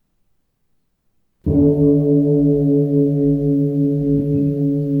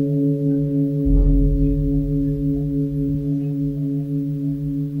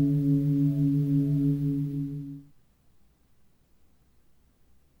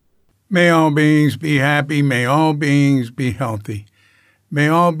May all beings be happy. May all beings be healthy. May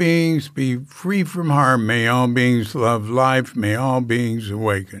all beings be free from harm. May all beings love life. May all beings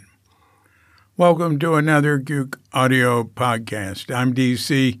awaken. Welcome to another Cuke Audio podcast. I'm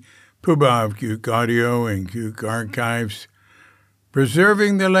DC Puba of Cuke Audio and Cuke Archives,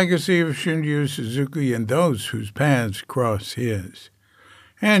 preserving the legacy of Shunryu Suzuki and those whose paths cross his,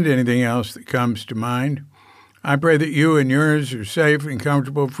 and anything else that comes to mind. I pray that you and yours are safe and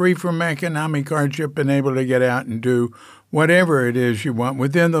comfortable, free from economic hardship, and able to get out and do whatever it is you want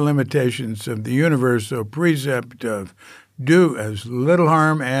within the limitations of the universal precept of do as little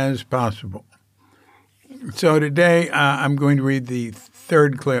harm as possible. So today I'm going to read the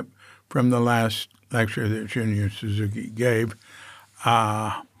third clip from the last lecture that Shunryu Suzuki gave.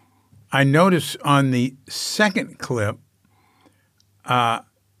 I notice on the second clip,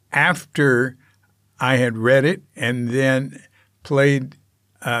 after I had read it and then played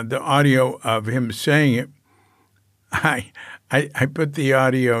the audio of him saying it, I put the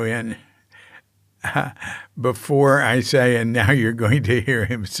audio in before I say, and now you're going to hear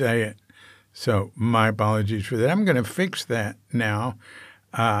him say it. So my apologies for that. I'm going to fix that now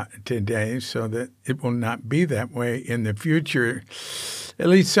today so that it will not be that way in the future. At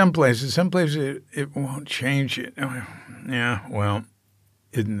least some places. Some places it won't change it. Yeah, well,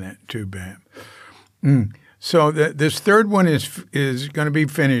 isn't that too bad? So this third one is going to be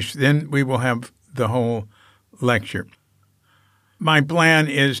finished. Then we will have the whole lecture. My plan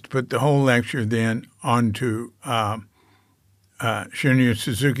is to put the whole lecture then onto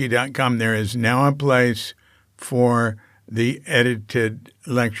ShunyuSuzuki.com. There is now a place for the edited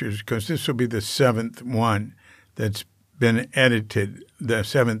lectures because this will be the seventh one that's been edited, the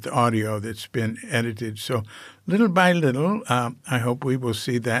seventh audio that's been edited. So little by little, I hope we will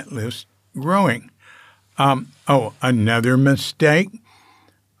see that list growing. Another mistake.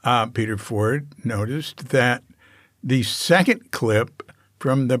 Peter Ford noticed that the second clip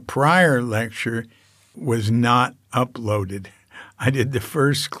from the prior lecture was not uploaded. I did the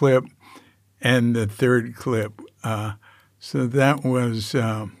first clip and the third clip. So that was,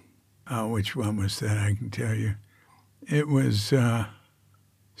 which one was that? I can tell you. It was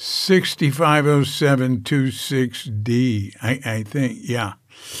 650726D, I think. Yeah.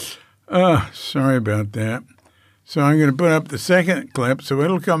 Sorry about that. So I'm going to put up the second clip, so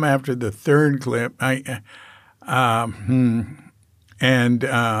it'll come after the third clip. And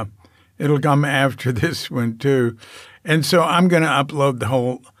it'll come after this one too. And so I'm going to upload the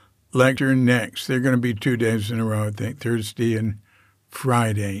whole lecture next. They're going to be 2 days in a row, I think, Thursday and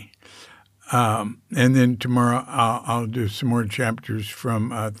Friday. And then tomorrow I'll do some more chapters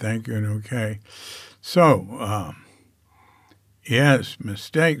from Thank You and Okay. So, yes,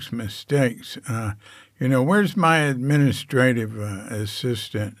 mistakes. Where's my administrative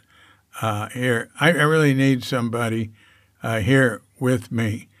assistant here? I really need somebody here with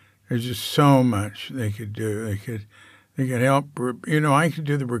me. There's just so much they could do. They could help. I could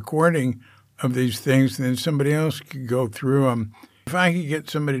do the recording of these things, and then somebody else could go through them. If I could get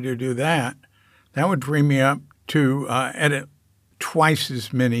somebody to do that, that would free me up to edit twice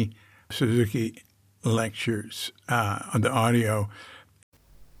as many Suzuki lectures on the audio.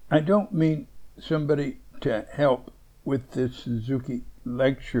 I don't mean somebody to help with the Suzuki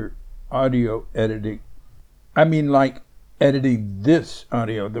lecture audio editing. I mean like editing this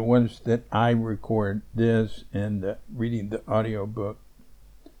audio, the ones that I record, this and reading the audio book,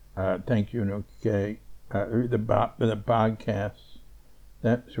 Thank You and Okay, the podcasts,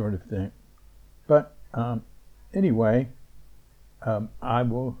 that sort of thing. But anyway, I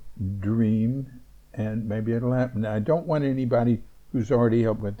will dream and maybe it'll happen. Now, I don't want anybody who's already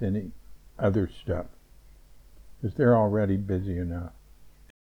helped with any other stuff because they're already busy enough.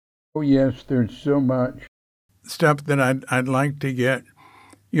 Oh, yes, there's so much stuff that I'd like to get,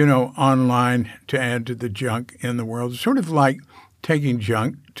 online to add to the junk in the world. It's sort of like taking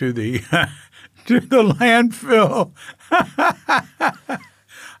junk to the to the landfill. I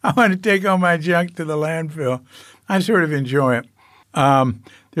want to take all my junk to the landfill. I sort of enjoy it.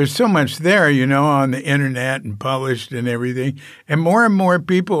 There's so much there, on the internet and published and everything. And more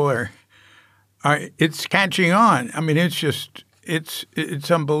people are it's catching on. I mean, it's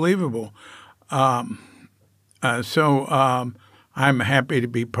unbelievable. So I'm happy to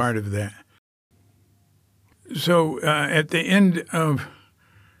be part of that. So at the end of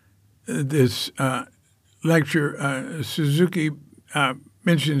this lecture, Suzuki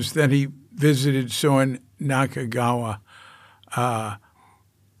mentions that he visited Soen Nakagawa.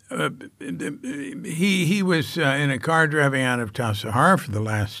 He was in a car driving out of Tassajara for the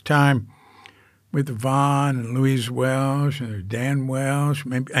last time with Vaughn and Louise Welsh and Dan Welsh.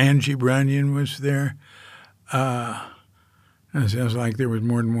 Maybe Angie Runyon was there. It sounds like there was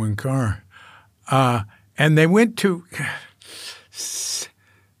more than one car. And they went to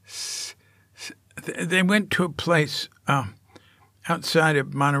a place outside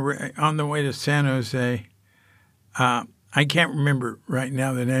of Monterey on the way to San Jose. I can't remember right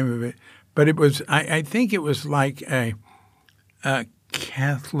now the name of it, but it was. I think it was like a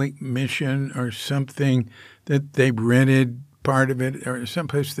Catholic mission or something that they rented part of it, or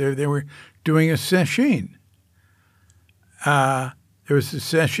someplace there. They were doing a sesshin. There was a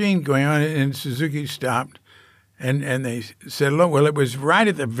sesshin going on, and Suzuki stopped, and they said, "Look, well, it was right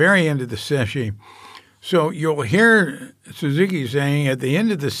at the very end of the sesshin." So you'll hear Suzuki saying, "At the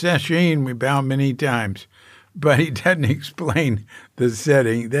end of the sesshin, we bow many times," but he doesn't explain the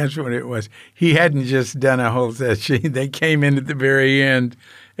setting. That's what it was. He hadn't just done a whole sesshin. They came in at the very end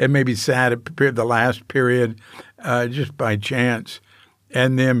and maybe sat at the last period just by chance.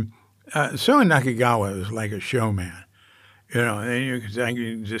 And then Soen Nakagawa was like a showman. And you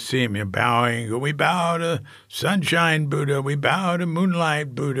can just see him bowing. We bow to Sunshine Buddha. We bow to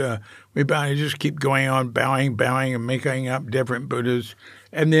Moonlight Buddha. We bow. You just keep going on bowing, and making up different Buddhas.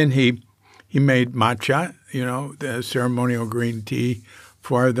 And then he made matcha, the ceremonial green tea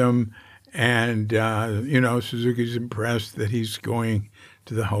for them. And, Suzuki's impressed that he's going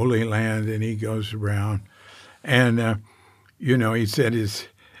to the Holy Land, and he goes around. And, he said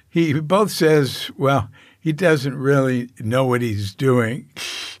he both says, well, he doesn't really know what he's doing,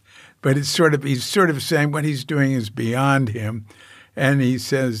 but he's sort of saying what he's doing is beyond him. And he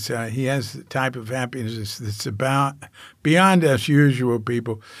says he has the type of happiness that's about beyond us usual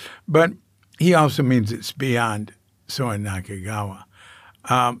people, but he also means it's beyond Soen Nakagawa.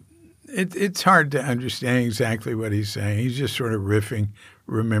 It's hard to understand exactly what he's saying. He's just sort of riffing,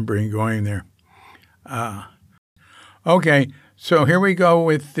 remembering going there. Okay, so here we go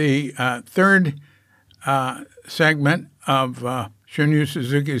with the third segment of Shunryu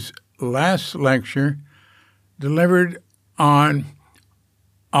Suzuki's last lecture, delivered on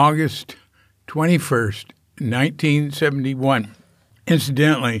August 21st, 1971.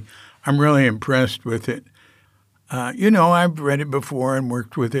 Incidentally, I'm really impressed with it. I've read it before and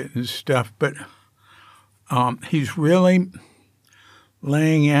worked with it and stuff, but he's really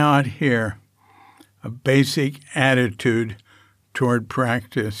laying out here a basic attitude toward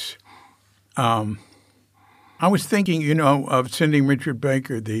practice. I was thinking, of sending Richard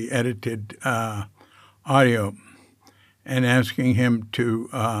Baker the edited audio and asking him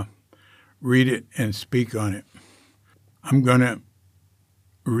to read it and speak on it. I'm going to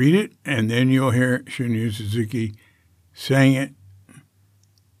read it, and then you'll hear Shunryu Suzuki saying it,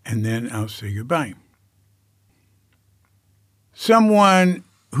 and then I'll say goodbye. Someone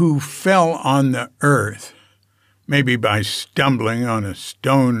who fell on the earth, maybe by stumbling on a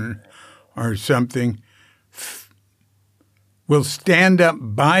stone or something, will stand up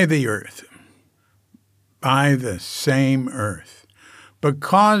by the earth, by the same earth.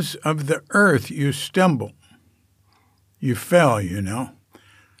 Because of the earth, you stumble. You fell,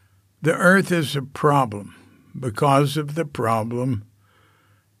 The earth is a problem. Because of the problem,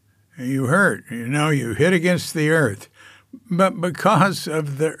 you hurt. You hit against the earth. But because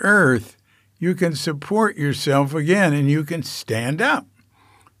of the earth, you can support yourself again and you can stand up.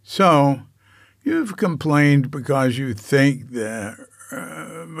 So you've complained because you think that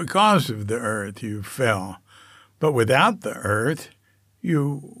because of the earth you fell. But without the earth,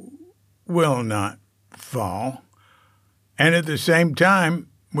 you will not fall. And at the same time,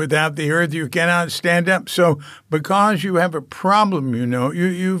 without the earth, you cannot stand up. So because you have a problem,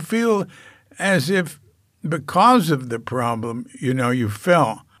 you feel as if because of the problem, you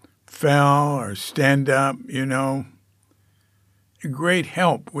fell or stand up, a great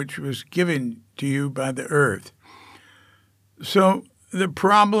help which was given to you by the earth. So the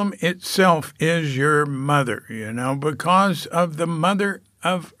problem itself is your mother, Because of the mother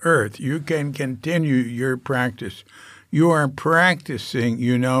of earth, you can continue your practice. You are practicing,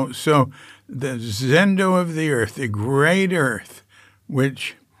 So the Zendo of the earth, the great earth,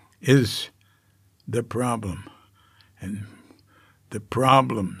 which is the problem. And the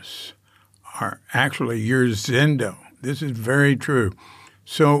problems are actually your Zendo. This is very true.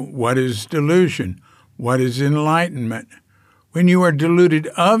 So what is delusion? What is enlightenment? When you are deluded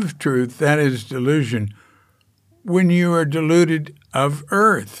of truth, that is delusion. When you are deluded of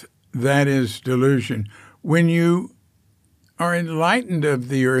earth, that is delusion. When you are enlightened of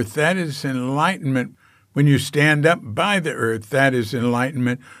the earth, that is enlightenment. When you stand up by the earth, that is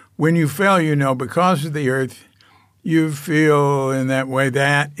enlightenment. When you fell, because of the earth, you feel in that way,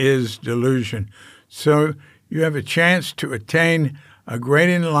 that is delusion. So you have a chance to attain a great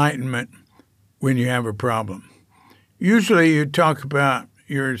enlightenment when you have a problem. Usually you talk about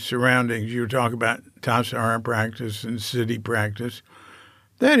your surroundings. You talk about Tassajara practice and siddhi practice.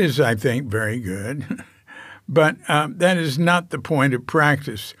 That is, I think, very good. But that is not the point of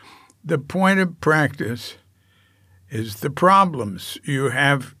practice. The point of practice is the problems you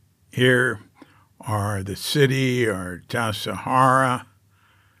have here are the siddhi or Tassajara,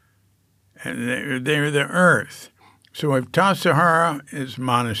 and they're the earth. So if Tassajara is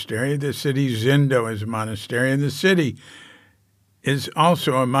monastery, the siddhi Zendo is a monastery, and the siddhi is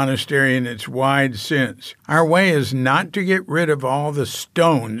also a monastery in its wide sense. Our way is not to get rid of all the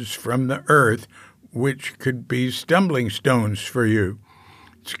stones from the earth, which could be stumbling stones for you.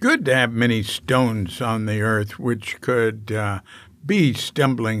 It's good to have many stones on the earth, which could be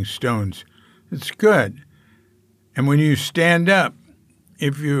stumbling stones. It's good. And when you stand up,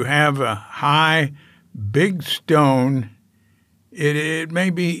 if you have a high, big stone, it may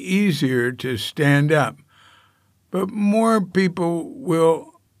be easier to stand up. But more people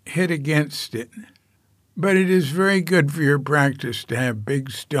will hit against it. But it is very good for your practice to have big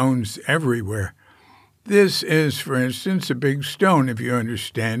stones everywhere. This is, for instance, a big stone. If you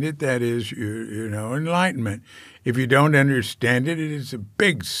understand it, that is, enlightenment. If you don't understand it, it is a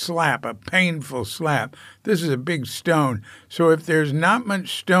big slap, a painful slap. This is a big stone. So if there's not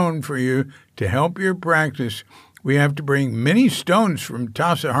much stone for you to help your practice, we have to bring many stones from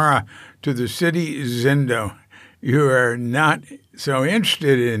Tassajara to the siddhi Zendo. You are not so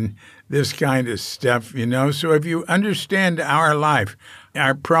interested in this kind of stuff, So if you understand our life,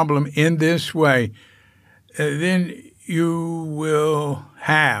 our problem in this way, then you will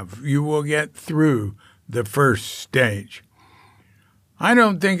get through the first stage. I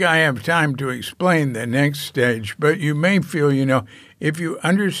don't think I have time to explain the next stage, but you may feel, if you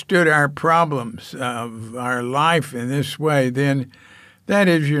understood our problems of our life in this way, then that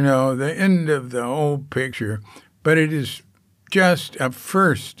is, the end of the whole picture. But it is just a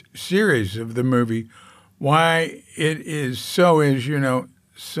first series of the movie. Why it is so is,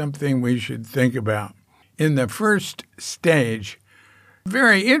 something we should think about. In the first stage,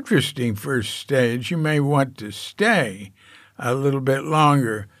 very interesting first stage, you may want to stay a little bit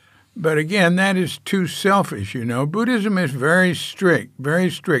longer. But again, that is too selfish, Buddhism is very strict,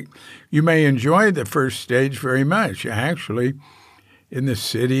 very strict. You may enjoy the first stage very much. Actually, in the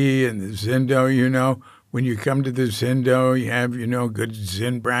siddhi and the Zendo, when you come to the Zendo, you have, good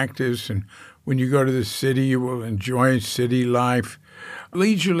Zen practice. And when you go to the siddhi, you will enjoy siddhi life.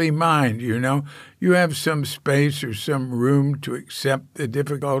 Leisurely mind, you have some space or some room to accept the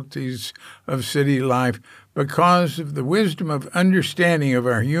difficulties of siddhi life because of the wisdom of understanding of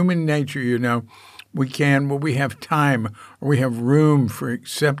our human nature, we have time or we have room for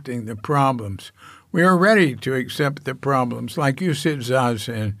accepting the problems. We are ready to accept the problems. Like you said,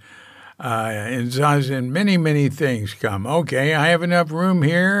 Zazen. In Zazen, many, many things come. Okay, I have enough room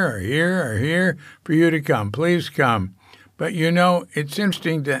here or here or here for you to come. Please come. But, it's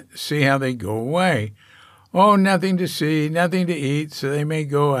interesting to see how they go away. Oh, nothing to see, nothing to eat, so they may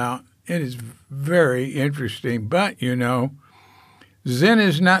go out. It is very interesting. But, Zen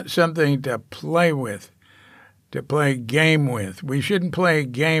is not something to play with, to play a game with. We shouldn't play a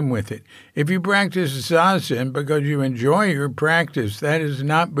game with it. If you practice Zazen because you enjoy your practice, that is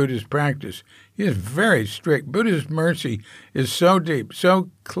not Buddhist practice. It is very strict. Buddhist mercy is so deep,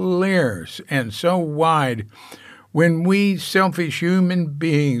 so clear, and so wide. When we selfish human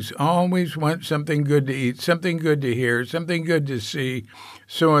beings always want something good to eat, something good to hear, something good to see.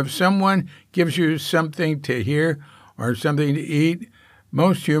 So if someone gives you something to hear or something to eat,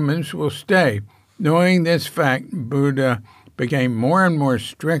 most humans will stay. Knowing this fact, Buddha became more and more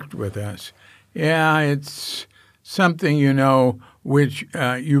strict with us. Yeah, it's something, which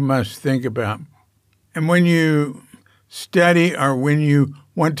you must think about. And when you study or when you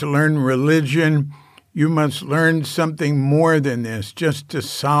want to learn religion, you must learn something more than this. Just to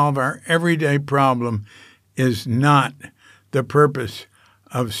solve our everyday problem is not the purpose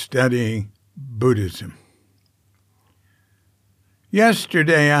of studying Buddhism.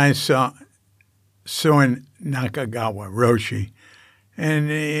 Yesterday I saw Soen Nakagawa Roshi,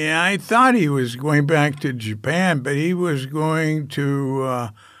 and I thought he was going back to Japan, but he was going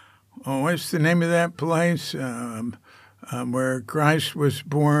to, what's the name of that place where Christ was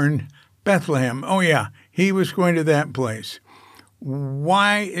born? Bethlehem. Oh, yeah, he was going to that place.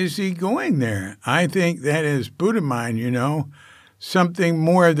 Why is he going there? I think that is Buddha mind, something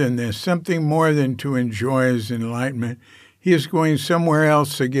more than this, something more than to enjoy his enlightenment. He is going somewhere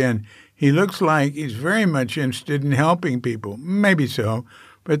else again. He looks like he's very much interested in helping people. Maybe so,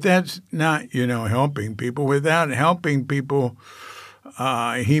 but that's not, helping people. Without helping people,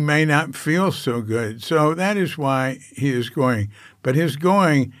 he may not feel so good. So that is why he is going. But his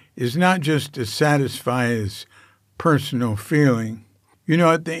going is not just to satisfy his personal feeling.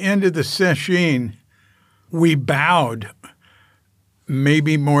 At the end of the sesshin, we bowed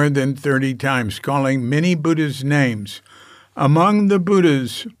maybe more than 30 times, calling many Buddhas' names. Among the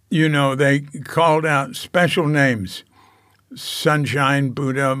Buddhas, they called out special names: Sunshine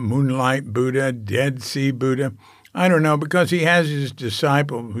Buddha, Moonlight Buddha, Dead Sea Buddha. I don't know, because he has his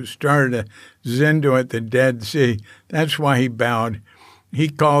disciple who started a zendo at the Dead Sea. That's why he bowed. He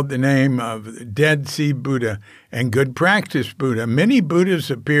called the name of Dead Sea Buddha and Good Practice Buddha. Many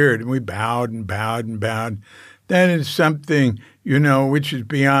Buddhas appeared, and we bowed and bowed and bowed. That is something, which is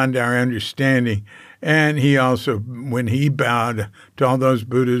beyond our understanding. And he also, when he bowed to all those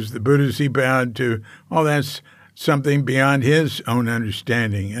Buddhas, the Buddhas he bowed to, that's something beyond his own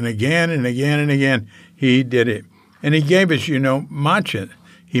understanding. And again and again and again, he did it. And he gave us, matcha.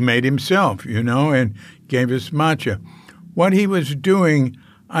 He made himself, and gave us matcha. What he was doing,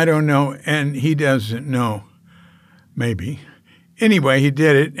 I don't know, and he doesn't know, maybe. Anyway, he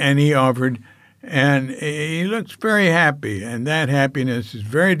did it, and he offered, and he looks very happy, and that happiness is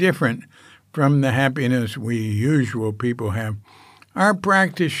very different from the happiness we usual people have. Our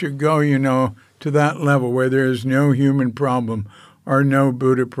practice should go, to that level where there is no human problem or no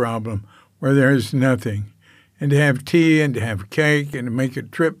Buddha problem, where there is nothing. And to have tea and to have cake and to make a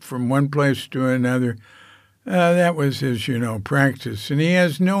trip from one place to another, that was his, practice. And he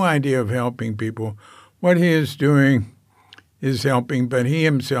has no idea of helping people. What he is doing is helping, but he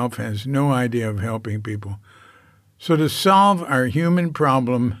himself has no idea of helping people. So to solve our human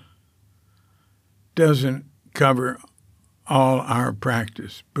problem doesn't cover all our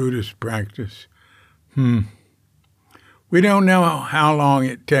practice, Buddhist practice. We don't know how long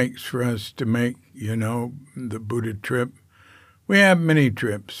it takes for us to make, the Buddha trip. We have many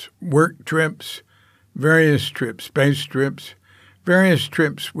trips, work trips, various trips, space trips, various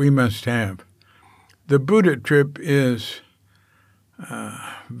trips we must have. The Buddha trip is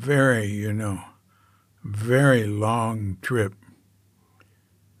very long trip.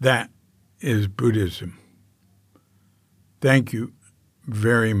 That is Buddhism. Thank you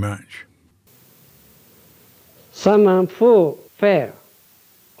very much. Someone who fell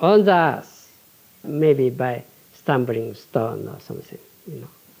on the earth, maybe by stumbling stone or something,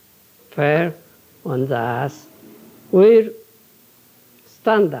 fell on the earth, will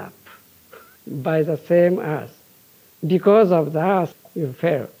stand up by the same earth. Because of the earth, you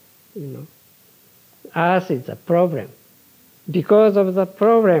fell, Earth is a problem. Because of the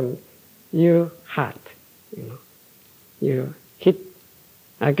problem, you hurt, You hit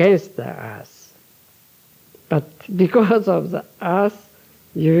against the earth. But because of the earth,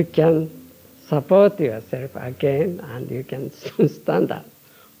 you can support yourself again and you can stand up.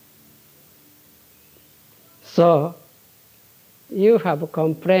 So you have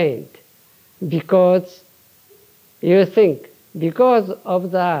complained because you think because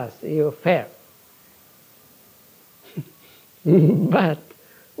of the earth you fell. But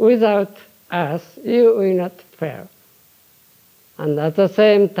without earth you will not fail. And at the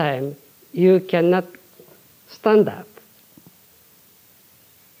same time you cannot stand up.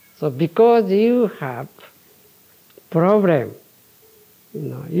 So because you have problem,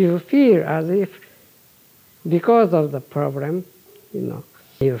 you feel as if because of the problem,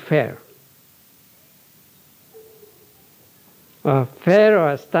 you fail. Fail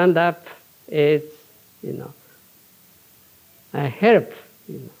or stand up is, a help,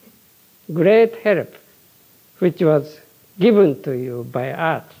 great help, which was given to you by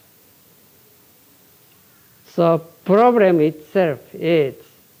art. So problem itself is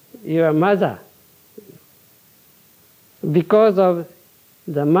your mother. Because of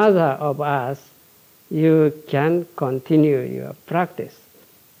the mother of us, you can continue your practice.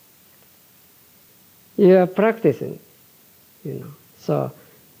 You are practicing, So,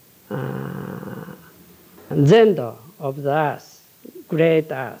 zendo of the earth,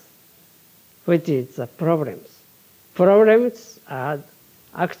 great earth, which is the problems. Problems are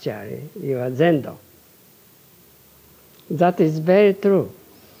actually your zendo. That is very true.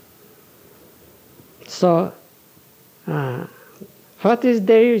 So, what is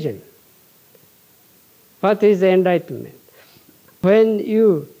delusion? What is enlightenment? When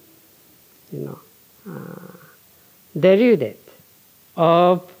you, deluded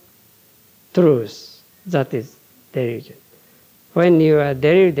of truth, that is delusion. When you are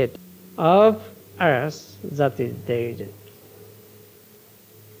deluded of earth, that is delusion.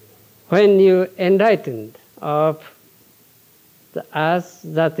 When you enlightened of the earth,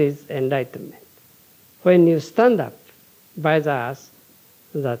 that is enlightenment. When you stand up by the earth,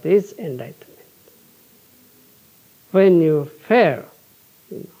 that is enlightenment. When you fail,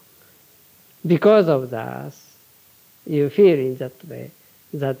 because of the earth, you feel in that way,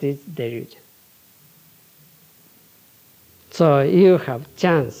 that is delusion. So you have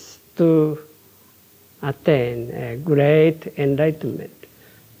chance to attain a great enlightenment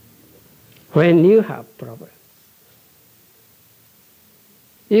when you have problems.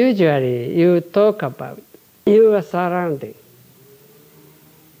 Usually you talk about your surrounding.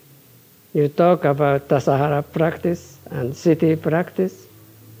 You talk about Tassajara practice and city practice.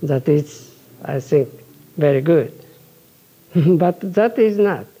 That is, I think, very good. But that is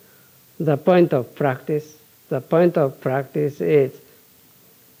not the point of practice. The point of practice is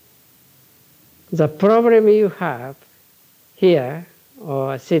the problem you have here,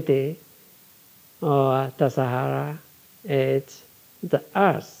 or city, or Tassajara, is the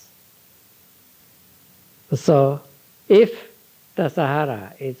earth. So if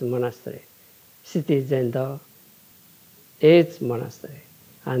Tassajara is monastery, city Zendo is monastery,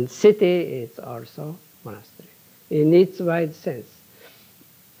 and city is also monastery, in its wide sense.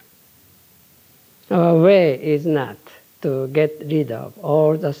 Our way is not to get rid of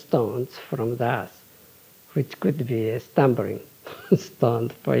all the stones from the earth, which could be a stumbling stone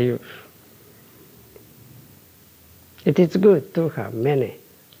for you. It is good to have many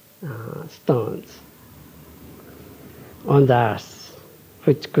stones on the earth,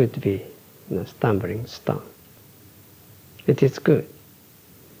 which could be a stumbling stone. It is good.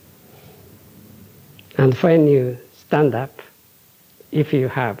 And when you stand up, if you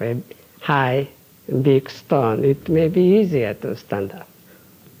have a high, big stone, it may be easier to stand up.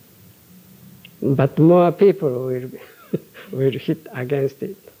 But more people will hit against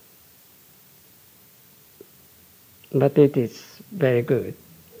it. But it is very good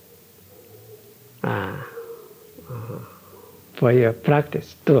for your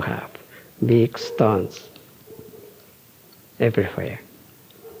practice to have big stones everywhere.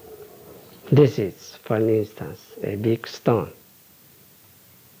 This is, for instance, a big stone.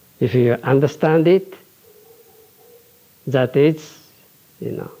 If you understand it, that is,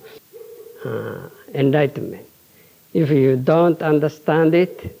 enlightenment. If you don't understand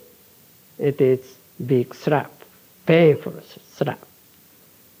it, it is big slap, painful slap.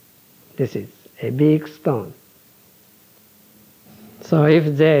 This is a big stone. So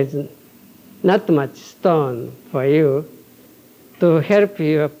if there is not much stone for you to help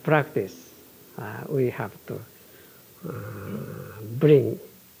your practice, we have to bring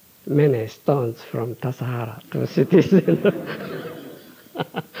many stones from Tassajara to cities.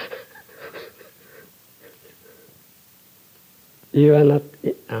 You are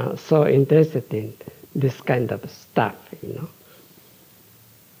not so interested in this kind of stuff,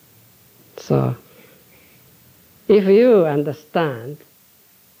 So, if you understand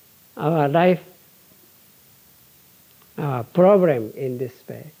our life, our problem in this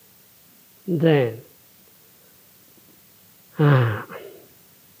way, then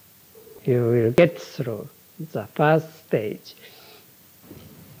you will get through the first stage.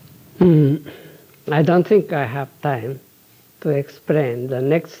 I don't think I have time to explain the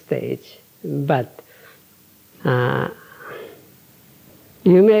next stage, but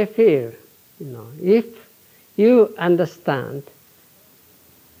you may feel, if you understand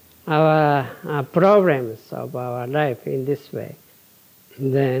our problems of our life in this way,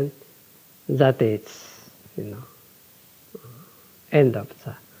 then that is, end of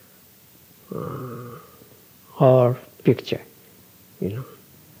the whole picture,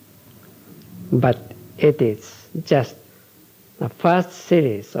 But it is just the first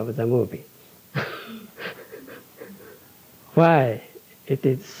series of the movie. Why it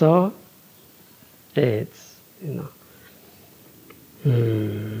is so? It's,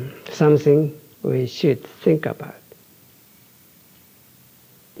 something we should think about.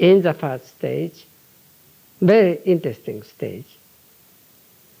 In the first stage, very interesting stage,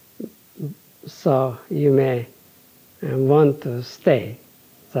 so you may want to stay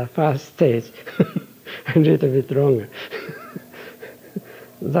the first stage a little bit longer.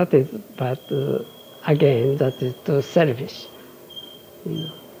 That is, but again, that is too selfish.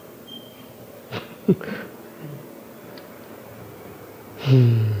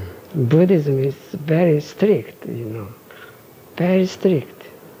 Buddhism is very strict, very strict.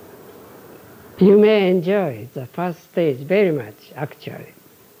 You may enjoy the first stage very much, actually.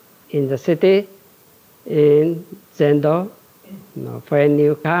 In the city, in Zendo, when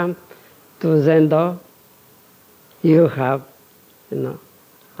you come to Zendo, you have,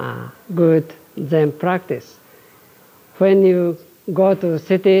 good Zen practice. When you go to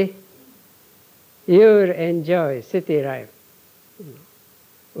city, you will enjoy city life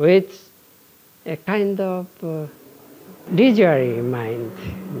with a kind of leisurely mind.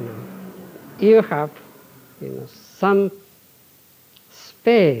 You have some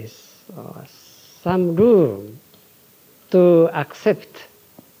space or some room to accept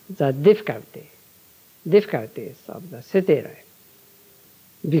the difficulties of the city life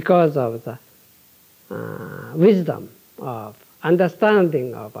because of the wisdom of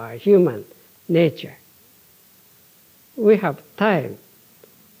understanding of our human nature. We have time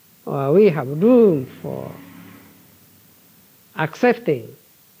or we have room for accepting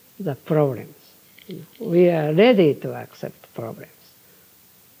the problems. We are ready to accept problems.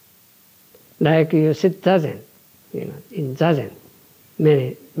 Like you sit Zazen, in Zazen,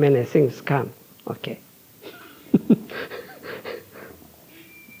 many things come. Okay.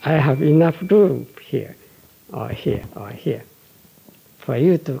 I have enough room here, or here, or here, for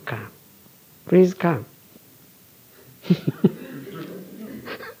you to come. Please come.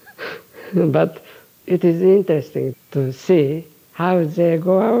 But it is interesting to see how they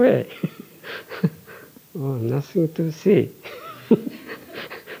go away. Oh, nothing to see.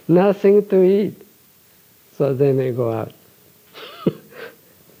 Nothing to eat. So they may go out.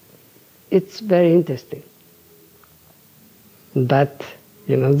 It's very interesting. But,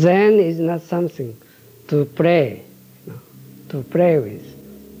 Zen is not something to play, to play with,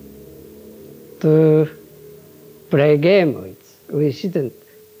 to play game with. We shouldn't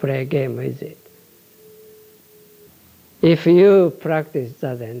play game with it. If you practice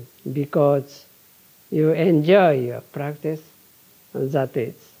Zazen because you enjoy your practice, that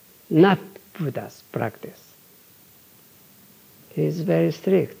is not Buddha's practice. He is very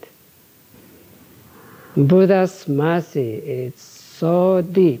strict. Buddha's mercy is so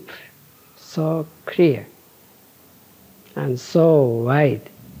deep, so clear, and so wide.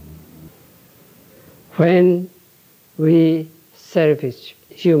 When we selfish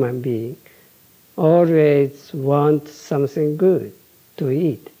human beings always want something good to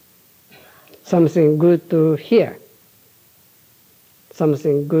eat, something good to hear,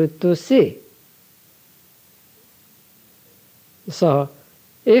 something good to see. So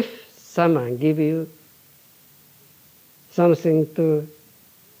if someone gives you something to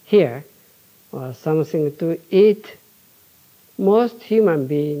hear or something to eat, most human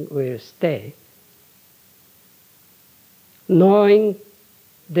beings will stay. Knowing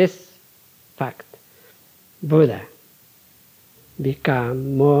this fact, Buddha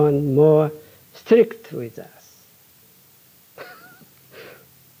become more and more strict with us.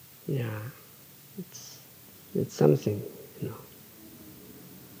 Yeah, it's something,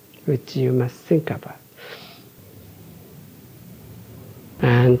 which you must think about.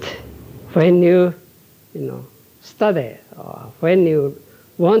 And when you, study or when you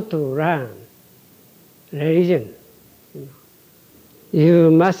want to learn religion, you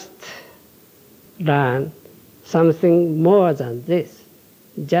must learn something more than this.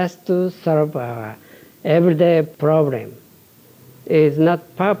 Just to solve our everyday problem is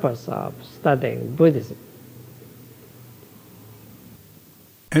not purpose of studying Buddhism.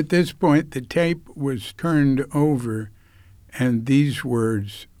 At this point, the tape was turned over and these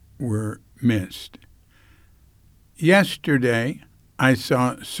words were missed. Yesterday, I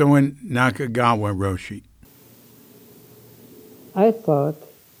saw Soen Nakagawa Roshi. I thought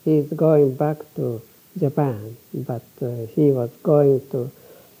he's going back to Japan, but he was going to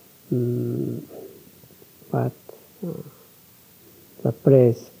the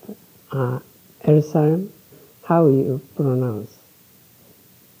place, Jerusalem, how you pronounce,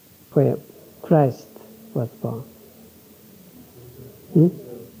 where Christ was born.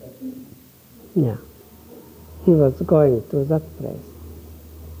 Yeah, he was going to that place.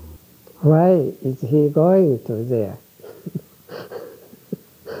 Why is he going to there?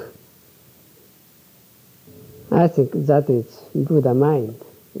 I think that is Buddha mind,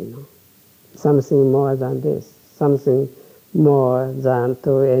 something more than this, something more than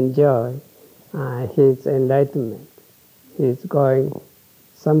to enjoy his enlightenment. He's going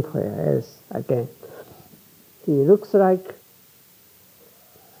somewhere else again. He looks like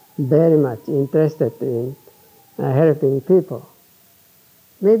very much interested in helping people.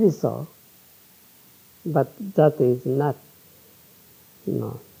 Maybe so, but that is not,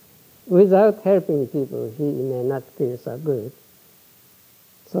 Without helping people, he may not feel so good.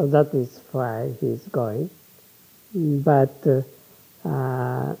 So that is why he's going. But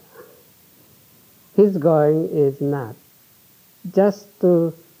his going is not just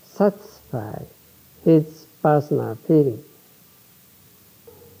to satisfy his personal feeling.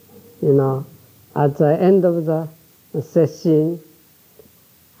 at the end of the session,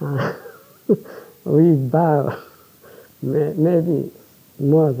 we bow maybe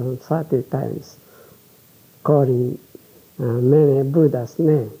more than 30 times, calling many Buddha's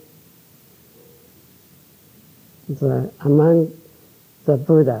name. Among the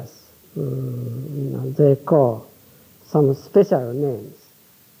Buddhas, they call some special names.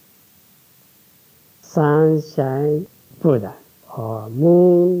 Sunshine Buddha, or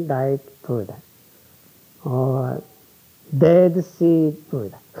Moonlight Buddha, or Dead Sea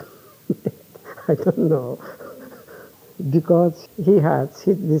Buddha. I don't know, because he had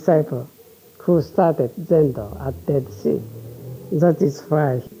his disciple who started Zendo at Dead Sea. That is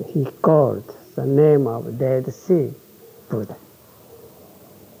why he called the name of Dead Sea Buddha.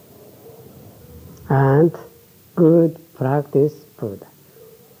 And good practice Buddha.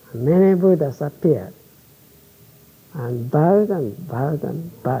 Many Buddhas appeared and bowed and bowed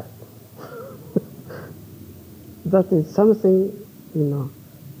and bowed. That is something,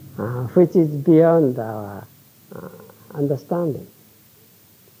 which is beyond our understanding.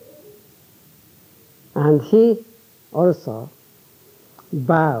 And he also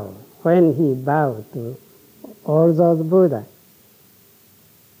bowed, when he bowed to all those Buddhas.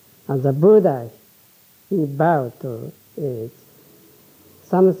 And the Buddha he bowed to is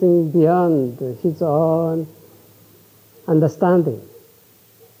something beyond his own understanding.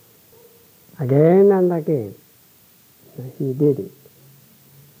 Again and again, he did it.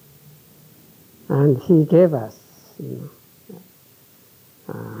 And he gave us,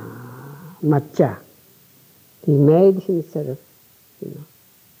 matcha. He made himself,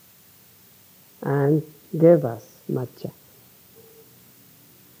 and gave us matcha.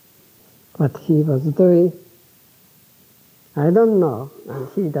 What he was doing, I don't know, and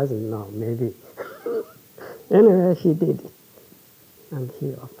he doesn't know, maybe. Anyway, he did it, and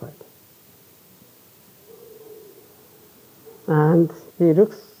he offered. And he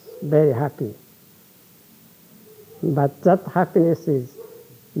looks very happy. But that happiness is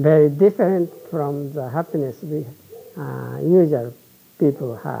very different from the happiness we usual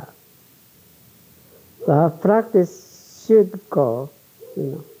people have. The practice should go,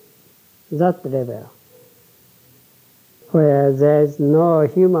 that level, where there is no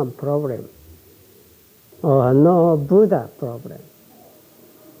human problem or no Buddha problem,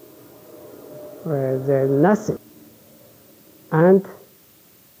 where there is nothing, and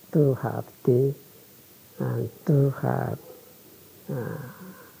to have tea and to have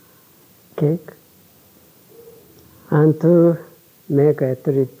cake and to make a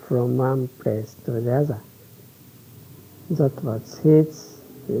trip from one place to the other. That was his,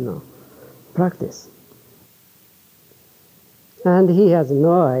 practice. And he has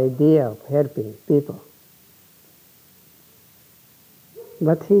no idea of helping people.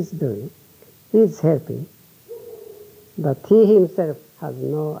 What he's doing, he's helping, but he himself has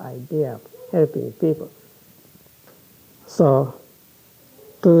no idea of helping people. So,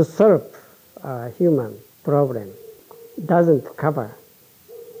 to solve a human problem doesn't cover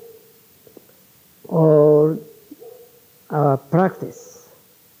all our practice,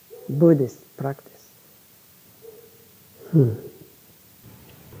 Buddhist practice.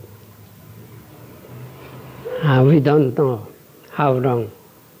 We don't know how long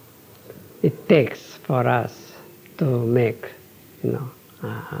it takes for us to make,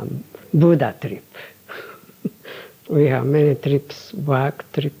 a Buddha trip. We have many trips, work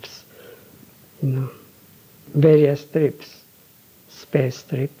trips, various trips, space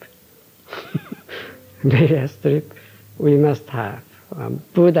trip, various trips we must have.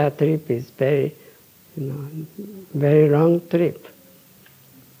 Buddha trip is very, very long trip.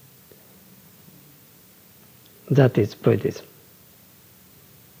 That is Buddhism.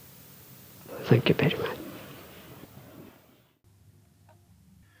 Thank you very much.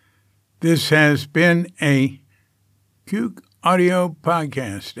 This has been a Cuke Audio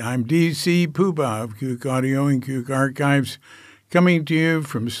podcast. I'm D.C. Puba of Cuke Audio and Cuke Archives, coming to you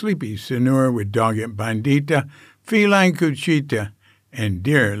from sleepy Sonora with Doggett Bandita, Feline Cuchita, and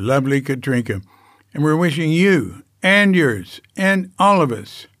dear lovely Katrinka. And we're wishing you and yours and all of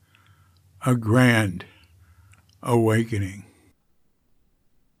us a grand awakening.